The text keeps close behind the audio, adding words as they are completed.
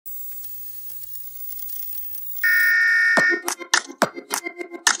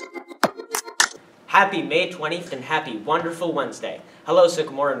Happy May 20th and happy wonderful Wednesday. Hello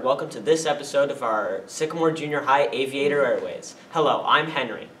Sycamore and welcome to this episode of our Sycamore Junior High Aviator Airways. Hello, I'm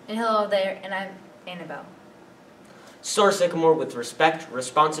Henry. And hello there, and I'm Annabelle. Soar Sycamore with respect,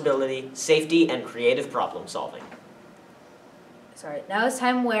 responsibility, safety, and creative problem solving. Now it's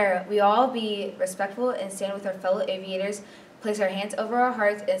time where we all be respectful and stand with our fellow aviators, place our hands over our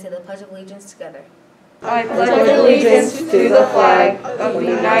hearts, and say the Pledge of Allegiance together. I pledge allegiance to the flag of the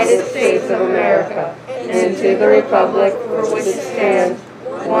United States of America and to the republic for which it stands,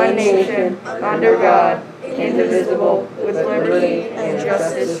 one nation, under God, indivisible, with liberty and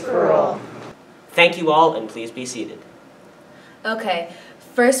justice for all. Thank you all, and please be seated. Okay,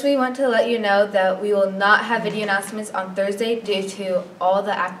 first we want to let you know that we will not have video announcements on Thursday due to all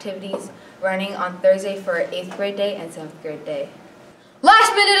the activities running on Thursday for 8th grade day and 7th grade day.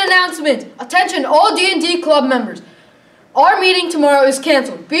 Last minute announcement! Attention all D&D club members. Our meeting tomorrow is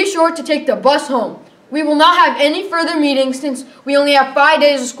canceled. Be sure to take the bus home. We will not have any further meetings since we only have 5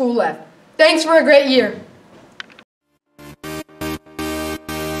 days of school left. Thanks for a great year.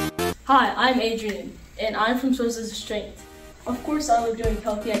 Hi, I'm Adrian, and I'm from Sources of Strength. Of course I love doing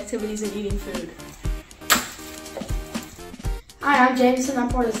healthy activities and eating food. Hi, I'm Jameson. I'm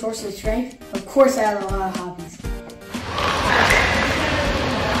part of Sources of Strength. Of course I have a lot of hobbies.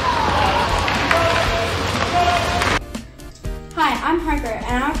 Hi, I'm Harper,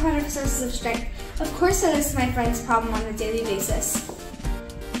 and I'm part of Sources of Strength. Of course I listen to my friends' problem on a daily basis.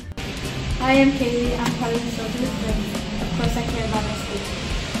 Hi, I'm Kaylee. I'm part of Sources of Strength. Of course I care about my school.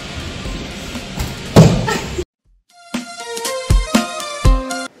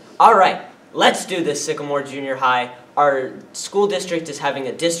 Alright, let's do this, Sycamore Junior High. Our school district is having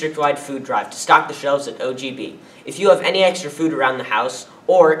a district-wide food drive to stock the shelves at OGB. If you have any extra food around the house,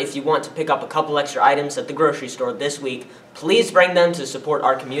 or if you want to pick up a couple extra items at the grocery store this week, please bring them to support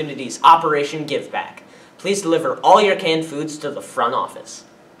our community's Operation Give Back. Please deliver all your canned foods to the front office.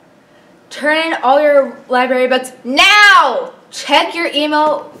 Turn in all your library books now! Check your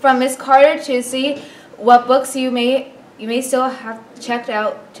email from Ms. Carter to see what books you may still have checked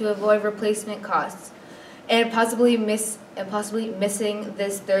out to avoid replacement costs, and possibly missing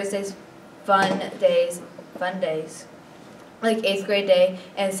this Thursday's fun days, like 8th grade day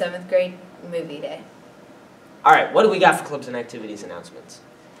and 7th grade movie day. Alright, what do we got for clubs and activities announcements?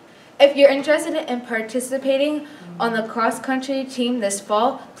 If you're interested in participating on the cross-country team this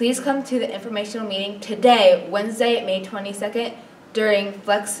fall, please come to the informational meeting today, Wednesday, May 22nd, during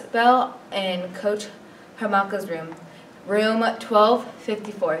Flex Bell in Coach Hamaka's room. Room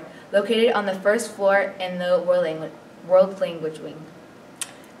 1254, located on the first floor in the World Language Wing.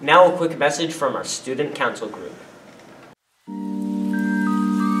 Now a quick message from our Student Council group. You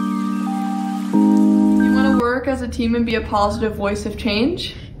want to work as a team and be a positive voice of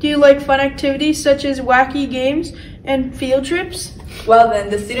change? Do you like fun activities such as wacky games and field trips? Well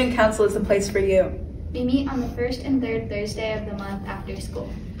then, the Student Council is the place for you. We meet on the first and third Thursday of the month after school.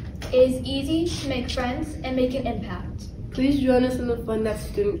 It is easy to make friends and make an impact. Please join us in the fun that's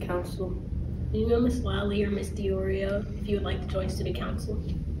Student Council. You know Miss Wiley or Miss Diorio if you would like to join Student Council.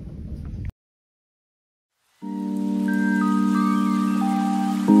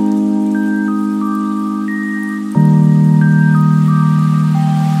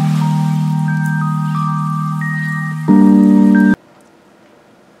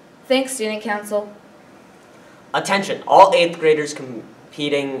 Thanks, Student Council. Attention, all 8th graders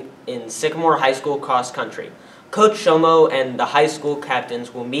competing in Sycamore High School cross country. Coach Shomo and the high school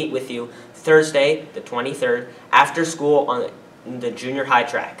captains will meet with you Thursday, the 23rd, after school on the junior high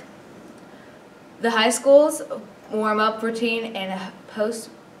track. The high school's warm-up routine and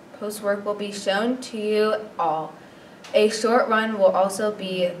post-work will be shown to you all. A short run will also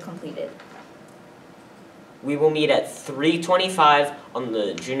be completed. We will meet at 3:25 on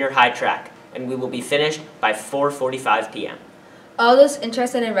the junior high track, and we will be finished by 4:45 p.m. All those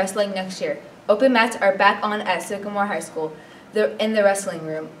interested in wrestling next year, open mats are back on at Sycamore High School in the wrestling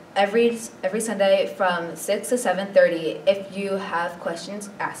room every Sunday from 6 to 7:30. If you have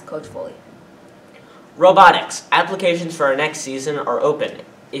questions, ask Coach Foley. Robotics. Applications for our next season are open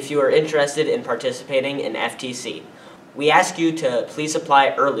if you are interested in participating in FTC. We ask you to please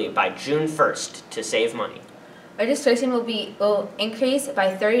apply early by June 1st to save money. Registration will increase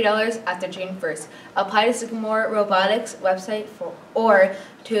by $30 after June 1st. Apply to Sycamore Robotics website or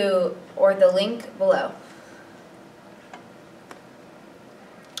the link below.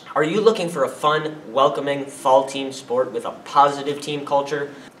 Are you looking for a fun, welcoming fall team sport with a positive team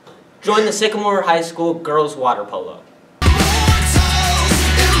culture? Join the Sycamore High School Girls Water Polo.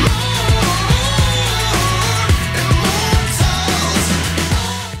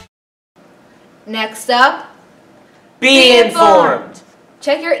 Next up, be informed.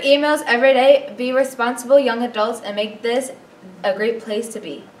 Check your emails every day, be responsible young adults, and make this a great place to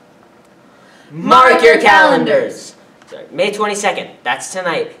be. Mark your calendars. May 22nd, that's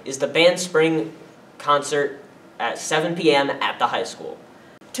tonight, is the band spring concert at 7 p.m. at the high school.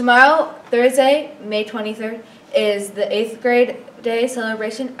 Tomorrow, Thursday, May 23rd, is the 8th grade day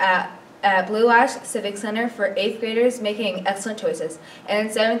celebration at Blue Ash Civic Center for 8th graders making excellent choices. And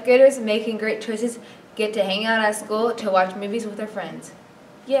 7th graders making great choices get to hang out at school to watch movies with their friends.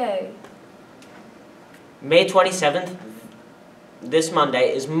 Yay! May 27th, this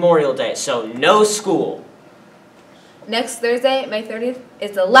Monday, is Memorial Day, so no school. Next Thursday, May 30th,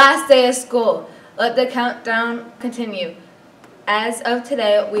 is the last day of school. Let the countdown continue. As of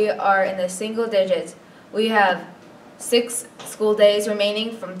today, we are in the single digits. We have 6 school days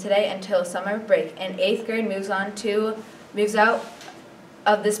remaining from today until summer break, and 8th grade moves out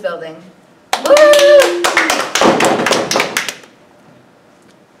of this building. Woo!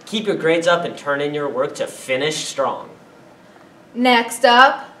 Keep your grades up and turn in your work to finish strong. Next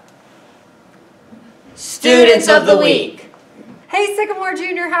up, Students of the Week. Hey Sycamore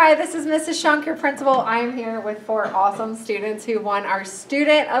Junior High, this is Mrs. Shunk, your principal. I am here with 4 awesome students who won our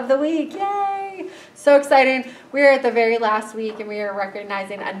Student of the Week. Yay! So exciting. We are at the very last week and we are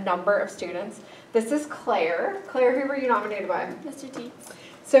recognizing a number of students. This is Claire. Claire, who were you nominated by? Mr. Teets.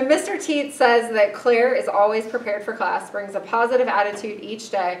 So Mr. Teets says that Claire is always prepared for class, brings a positive attitude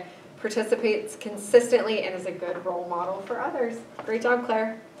each day, participates consistently, and is a good role model for others. Great job,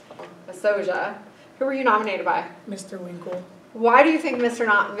 Claire. Asoja, who were you nominated by? Mr. Winkle. Why do you think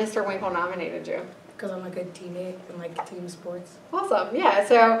Mr. Winkle nominated you? Because I'm a good teammate and like team sports. Awesome, yeah.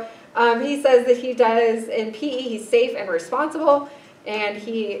 So he says that he does in PE, he's safe and responsible, and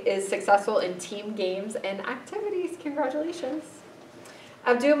he is successful in team games and activities. Congratulations.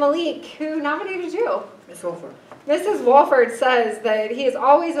 Abdul Malik, who nominated you? Miss Wolford. Mrs. Wolford says that he is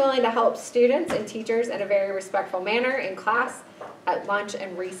always willing to help students and teachers in a very respectful manner in class, at lunch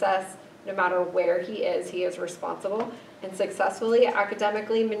and recess. No matter where he is responsible and successfully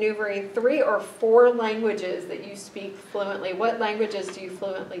academically maneuvering 3 or 4 languages that you speak fluently. What languages do you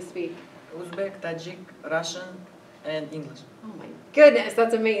fluently speak? Uzbek, Tajik, Russian, and English. Oh my goodness,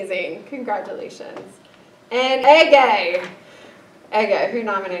 that's amazing. Congratulations. And Ege. Ege, who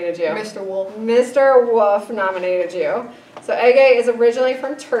nominated you? Mr. Wolf. Mr. Wolf nominated you. So Ege is originally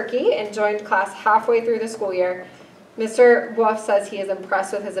from Turkey and joined class halfway through the school year. Mr. Wolf says he is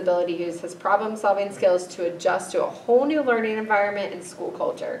impressed with his ability to use his problem-solving skills to adjust to a whole new learning environment and school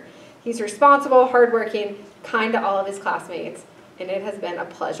culture. He's responsible, hardworking, kind to all of his classmates, and it has been a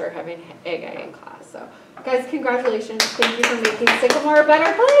pleasure having Ege in class. So, guys, congratulations. Thank you for making Sycamore a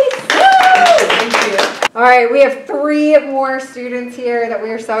better place. Thank you. All right, we have 3 more students here that we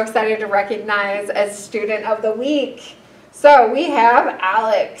are so excited to recognize as Student of the Week. So, we have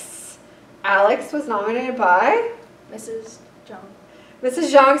Alex. Alex was nominated by Mrs. Zhang.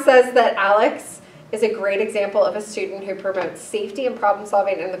 Mrs. Zhang says that Alex is a great example of a student who promotes safety and problem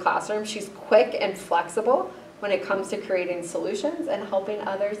solving in the classroom. She's quick and flexible when it comes to creating solutions and helping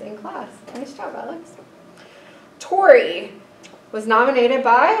others in class. Nice job, Alex. Tori was nominated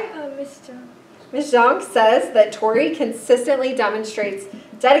by Miss Zhang. Ms. Zhang says that Tori consistently demonstrates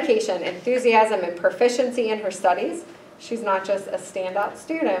dedication, enthusiasm, and proficiency in her studies. She's not just a standout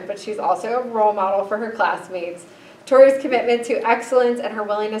student, but she's also a role model for her classmates. Tori's commitment to excellence and her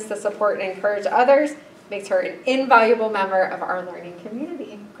willingness to support and encourage others makes her an invaluable member of our learning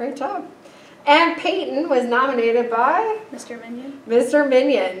community. Great job. And Peyton was nominated by Mr. Minion. Mr.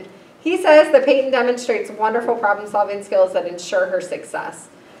 Minion. He says that Peyton demonstrates wonderful problem-solving skills that ensure her success.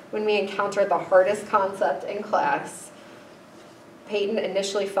 When we encountered the hardest concept in class, Peyton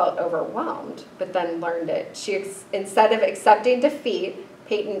initially felt overwhelmed, but then learned it. Instead of accepting defeat,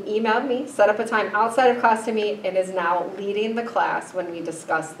 Peyton emailed me, set up a time outside of class to meet, and is now leading the class when we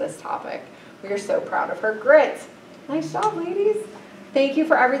discuss this topic. We are so proud of her grit. Nice job, ladies. Thank you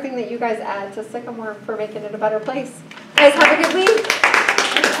for everything that you guys add to Sycamore for making it a better place. Guys, have a good week.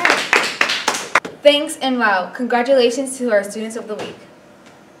 Thanks and wow. Congratulations to our Students of the Week.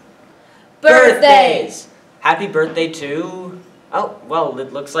 Birthdays! Happy birthday to... Oh, well,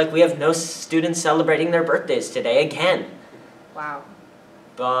 it looks like we have no students celebrating their birthdays today again. Wow.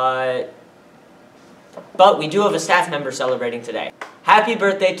 But we do have a staff member celebrating today. Happy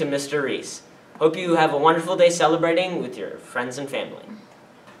birthday to Mr. Reese. Hope you have a wonderful day celebrating with your friends and family.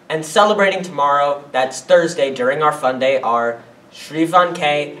 And celebrating tomorrow, that's Thursday during our fun day, are Shrivan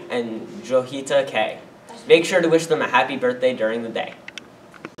K and Johita K. Make sure to wish them a happy birthday during the day.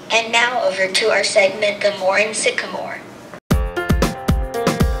 And now over to our segment, The More in Sycamore.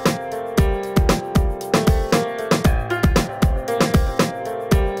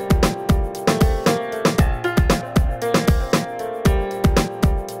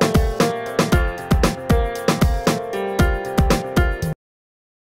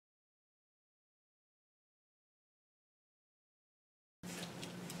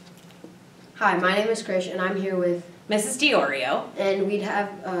 Hi, my name is Krish, and I'm here with Mrs. Diorio. And we'd have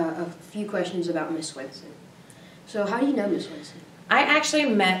a few questions about Miss Swinson. So how do you know Miss Swinson? I actually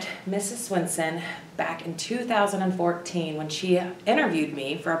met Mrs. Swinson back in 2014 when she interviewed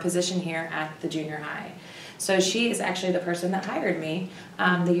me for a position here at the junior high. So she is actually the person that hired me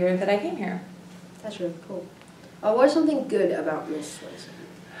the year that I came here. That's really cool. What is something good about Miss Swinson?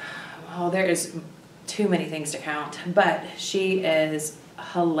 Well, there is too many things to count, but she is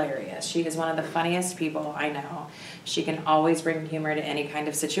hilarious. She is one of the funniest people I know. She can always bring humor to any kind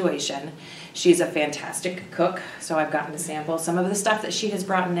of situation. She's a fantastic cook, so I've gotten to sample some of the stuff that she has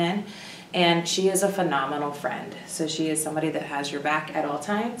brought in, and she is a phenomenal friend. So she is somebody that has your back at all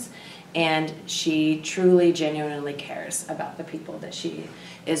times, and she truly, genuinely cares about the people that she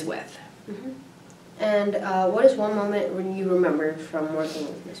is with. Mm-hmm. And what is one moment when you remember from working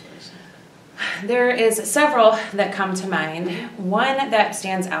with Miss Swinson? There is several that come to mind. One that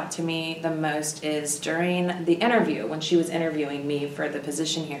stands out to me the most is during the interview, when she was interviewing me for the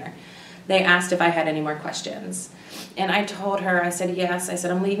position here. They asked if I had any more questions. And I told her, I said, yes. I said,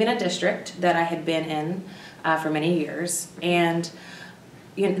 I'm leaving a district that I had been in for many years. And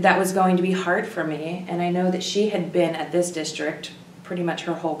that was going to be hard for me. And I know that she had been at this district pretty much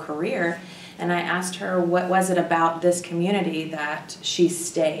her whole career. And I asked her, what was it about this community that she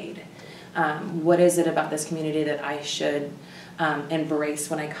stayed? What is it about this community that I should embrace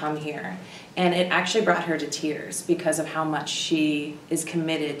when I come here? And it actually brought her to tears because of how much she is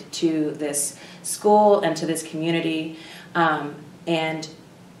committed to this school and to this community. And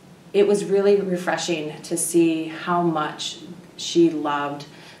it was really refreshing to see how much she loved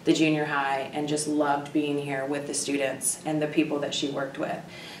the junior high and just loved being here with the students and the people that she worked with.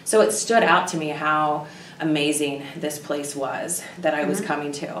 So it stood out to me how amazing this place was that I was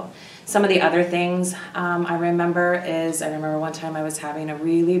coming to. Some of the other things I remember one time I was having a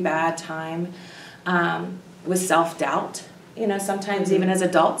really bad time with self-doubt. You know, sometimes even as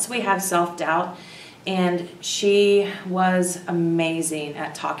adults we have self-doubt, and she was amazing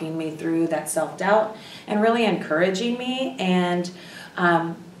at talking me through that self-doubt and really encouraging me and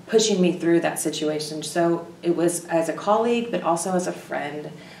pushing me through that situation. So it was as a colleague, but also as a friend.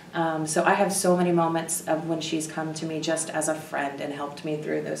 So I have so many moments of when she's come to me just as a friend and helped me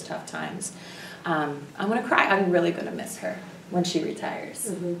through those tough times. I'm going to cry. I'm really going to miss her when she retires.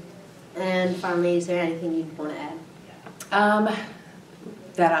 Mm-hmm. And finally, is there anything you'd want to add?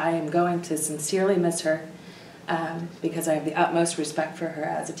 That I am going to sincerely miss her because I have the utmost respect for her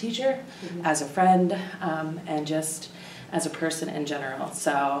as a teacher, as a friend, and just as a person in general.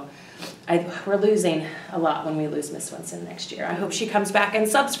 So we're losing a lot when we lose Miss Swinson next year. I hope she comes back and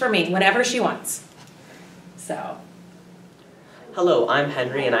subs for me whenever she wants. So. Hello, I'm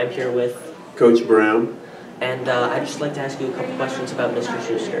Henry, and I'm here with Coach Brown. And I'd just like to ask you a couple questions about Mr.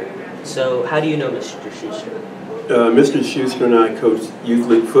 Schuster. So, how do you know Mr. Schuster? Mr. Schuster and I coached youth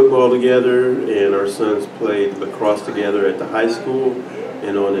league football together, and our sons played lacrosse together at the high school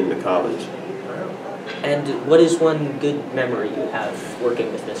and on into college. And what is one good memory you have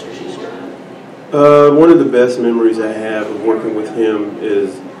working with Mr. Schuster? One of the best memories I have of working with him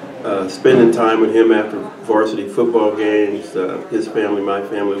is spending time with him after varsity football games. His family, my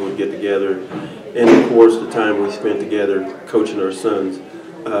family would get together, and of course the time we spent together coaching our sons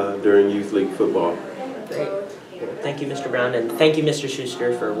during youth league football. Great. Well, thank you, Mr. Brown, and thank you, Mr.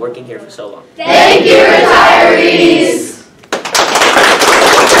 Schuster, for working here for so long. Thank you, retirees!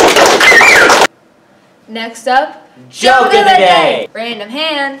 Next up, Joke of the Day! Random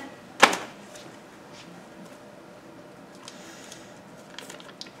hand.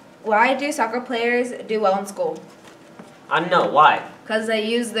 Why do soccer players do well in school? I don't know, why? Because they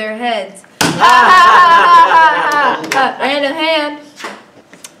use their heads. Random hand.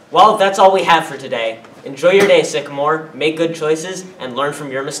 Well, that's all we have for today. Enjoy your day, Sycamore. Make good choices and learn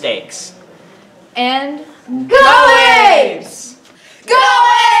from your mistakes. And go Waves! Go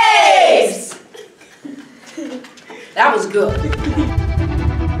Waves! That was good.